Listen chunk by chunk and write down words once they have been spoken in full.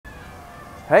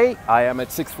Hey, I am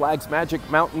at Six Flags Magic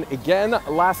Mountain again.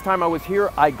 Last time I was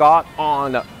here, I got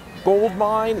on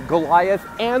Goldmine, Goliath,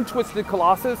 and Twisted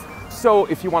Colossus. So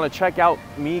if you want to check out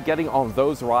me getting on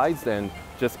those rides, then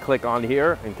just click on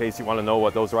here in case you want to know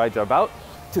what those rides are about.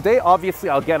 Today, obviously,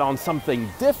 I'll get on something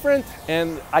different,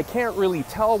 and I can't really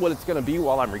tell what it's going to be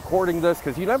while I'm recording this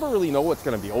because you never really know what's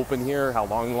going to be open here, how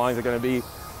long the lines are going to be.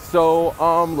 So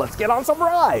let's get on some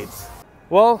rides.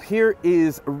 Well, here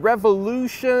is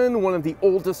Revolution, one of the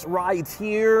oldest rides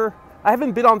here. I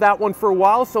haven't been on that one for a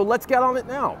while, so let's get on it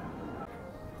now.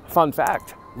 Fun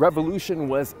fact, Revolution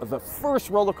was the first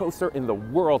roller coaster in the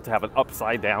world to have an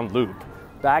upside down loop.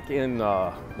 Back in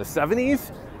the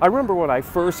 70s, I remember when I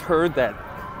first heard that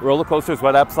roller coasters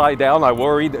went upside down, I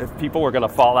worried if people were gonna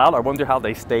fall out. I wonder how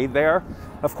they stayed there.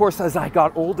 Of course, as I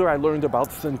got older, I learned about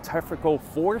centrifugal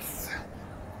force.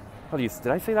 Did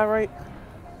I say that right?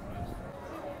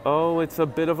 Oh, it's a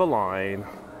bit of a line.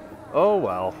 Oh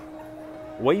well,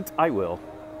 wait, I will.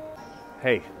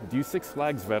 Hey, do you Six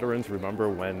Flags veterans remember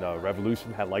when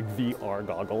Revolution had like VR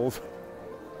goggles?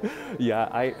 Yeah,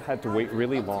 I had to wait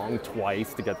really long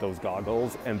twice to get those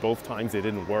goggles, and both times it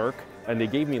didn't work. And they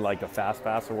gave me like a fast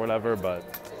pass or whatever, but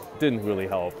didn't really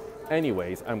help.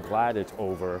 Anyways, I'm glad it's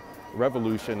over.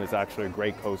 Revolution is actually a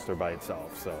great coaster by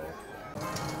itself, so.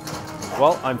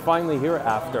 Well, I'm finally here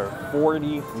after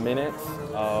 40 minutes.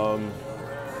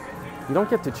 You don't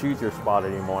get to choose your spot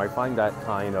anymore. I find that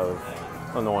kind of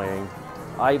annoying.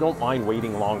 I don't mind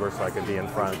waiting longer so I can be in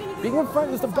front. Being in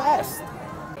front is the best.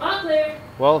 All clear.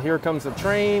 Well, here comes the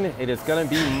train. It is gonna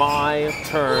be my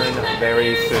turn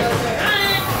very soon.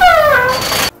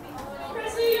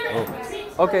 Oh.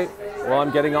 Okay, well,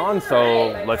 I'm getting on,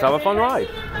 so let's have a fun ride.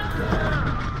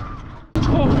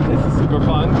 Oh, this is super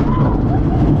fun.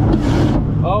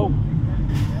 Oh,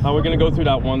 now we're gonna go through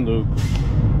that one loop.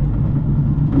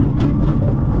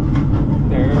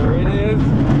 There it is.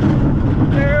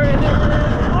 There it is. Oh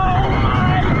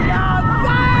my God!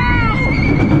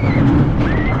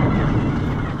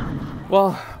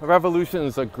 Well, Revolution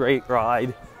is a great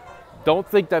ride. Don't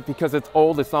think that because it's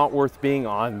old, it's not worth being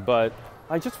on, but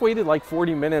I just waited like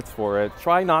 40 minutes for it.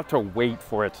 Try not to wait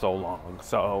for it so long.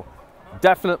 So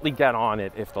definitely get on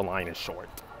it if the line is short.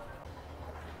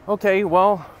 Okay,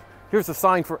 well, here's a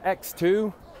sign for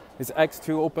X2. Is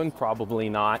X2 open? Probably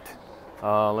not.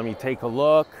 Let me take a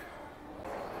look.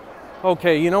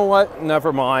 Okay, you know what?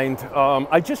 Never mind.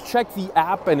 I just checked the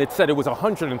app and it said it was a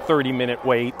 130-minute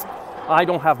wait. I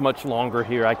don't have much longer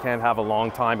here. I can't have a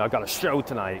long time. I've got a show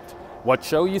tonight. What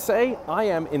show, you say? I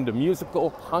am in the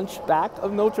musical Hunchback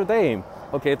of Notre Dame.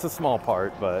 Okay, it's a small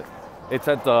part, but it's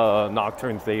at the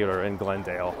Nocturne Theater in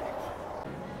Glendale.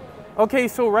 Okay,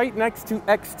 so right next to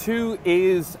X2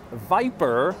 is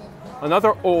Viper,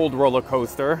 another old roller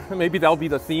coaster. Maybe that'll be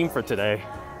the theme for today.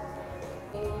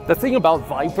 The thing about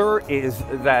Viper is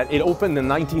that it opened in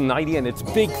 1990 and its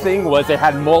big thing was it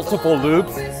had multiple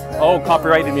loops. Oh,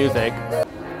 copyrighted music.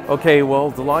 Okay, well,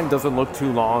 the line doesn't look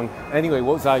too long. Anyway,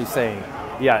 what was I saying?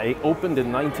 Yeah, it opened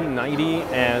in 1990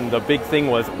 and the big thing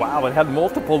was, wow, it had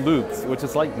multiple loops, which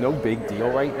is like no big deal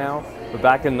right now. But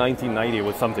back in 1990, it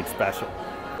was something special.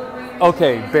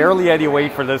 Okay, barely any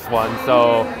wait for this one,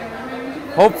 so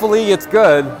hopefully it's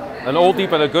good. An oldie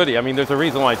but a goodie. I mean, there's a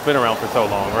reason why it's been around for so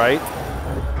long, right?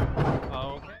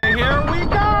 Okay, here we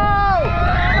go!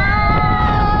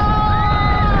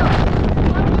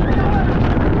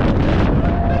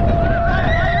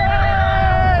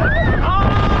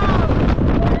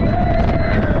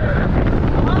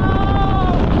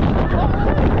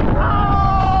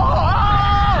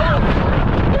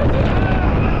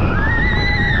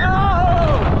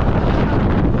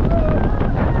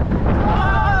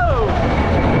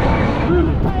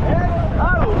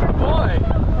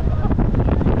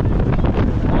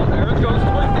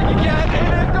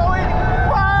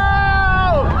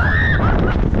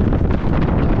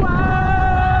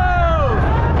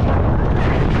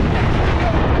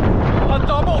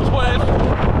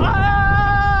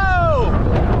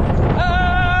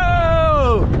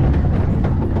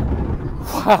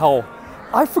 Wow,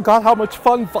 I forgot how much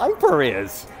fun Viper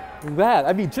is. That,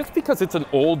 I mean, just because it's an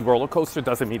old roller coaster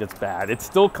doesn't mean it's bad. It's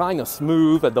still kind of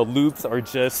smooth and the loops are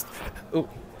just, oh,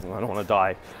 I don't want to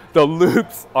die. The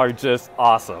loops are just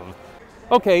awesome.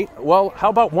 Okay, well, how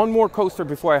about one more coaster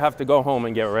before I have to go home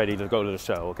and get ready to go to the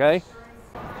show, okay?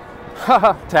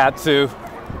 Haha, Tatsu.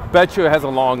 Bet you it has a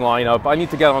long lineup. I need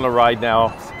to get on the ride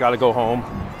now. Gotta go home.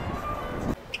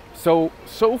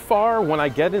 So far, when I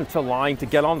get into line to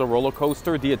get on the roller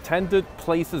coaster, the attendant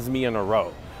places me in a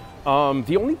row.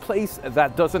 The only place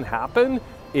that doesn't happen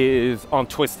is on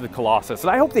Twisted Colossus.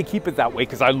 And I hope they keep it that way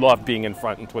because I love being in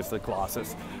front in Twisted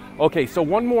Colossus. Okay, so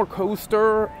one more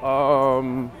coaster.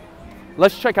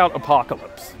 Let's check out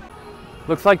Apocalypse.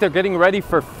 Looks like they're getting ready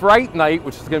for Fright Night,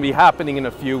 which is going to be happening in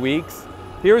a few weeks.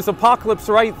 Here's Apocalypse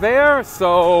right there,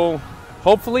 so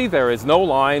hopefully there is no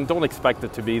line. Don't expect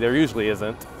it to be, there usually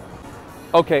isn't.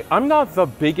 Okay, I'm not the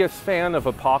biggest fan of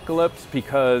Apocalypse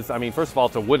because, I mean, first of all,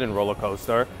 it's a wooden roller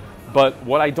coaster, but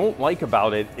what I don't like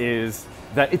about it is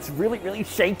that it's really, really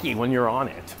shaky when you're on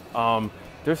it.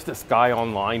 There's this guy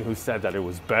online who said that it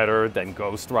was better than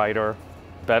Ghost Rider.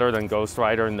 Better than Ghost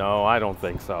Rider? No, I don't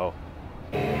think so.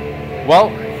 Well,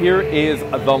 here is the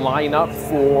lineup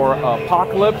for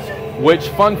Apocalypse, which,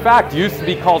 fun fact, used to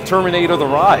be called Terminator the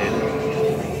Ride.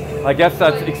 I guess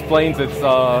that explains its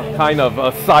kind of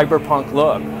a cyberpunk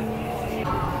look.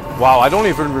 Wow, I don't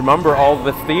even remember all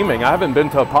this theming. I haven't been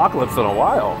to Apocalypse in a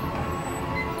while.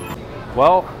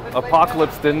 Well,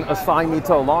 Apocalypse didn't assign me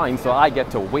to a line, so I get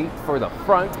to wait for the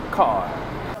front car.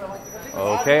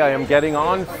 Okay, I am getting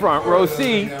on front row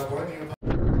seat.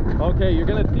 Okay, you're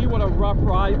gonna see what a rough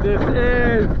ride this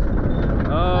is.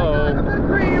 Oh.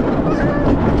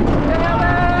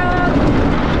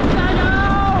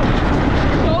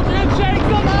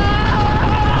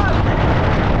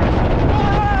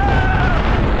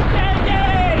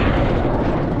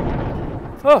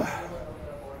 Oh.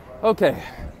 Okay.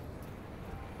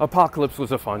 Apocalypse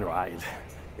was a fun ride.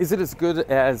 Is it as good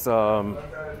as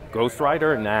Ghost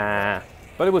Rider? Nah,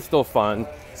 but it was still fun.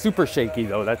 Super shaky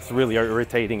though, that's really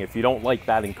irritating. If you don't like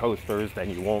that in coasters,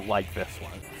 then you won't like this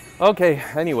one. Okay,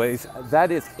 anyways, that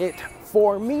is it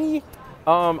for me.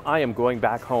 I am going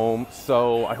back home,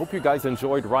 so I hope you guys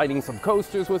enjoyed riding some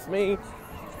coasters with me.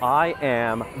 I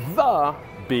am the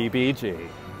BBG.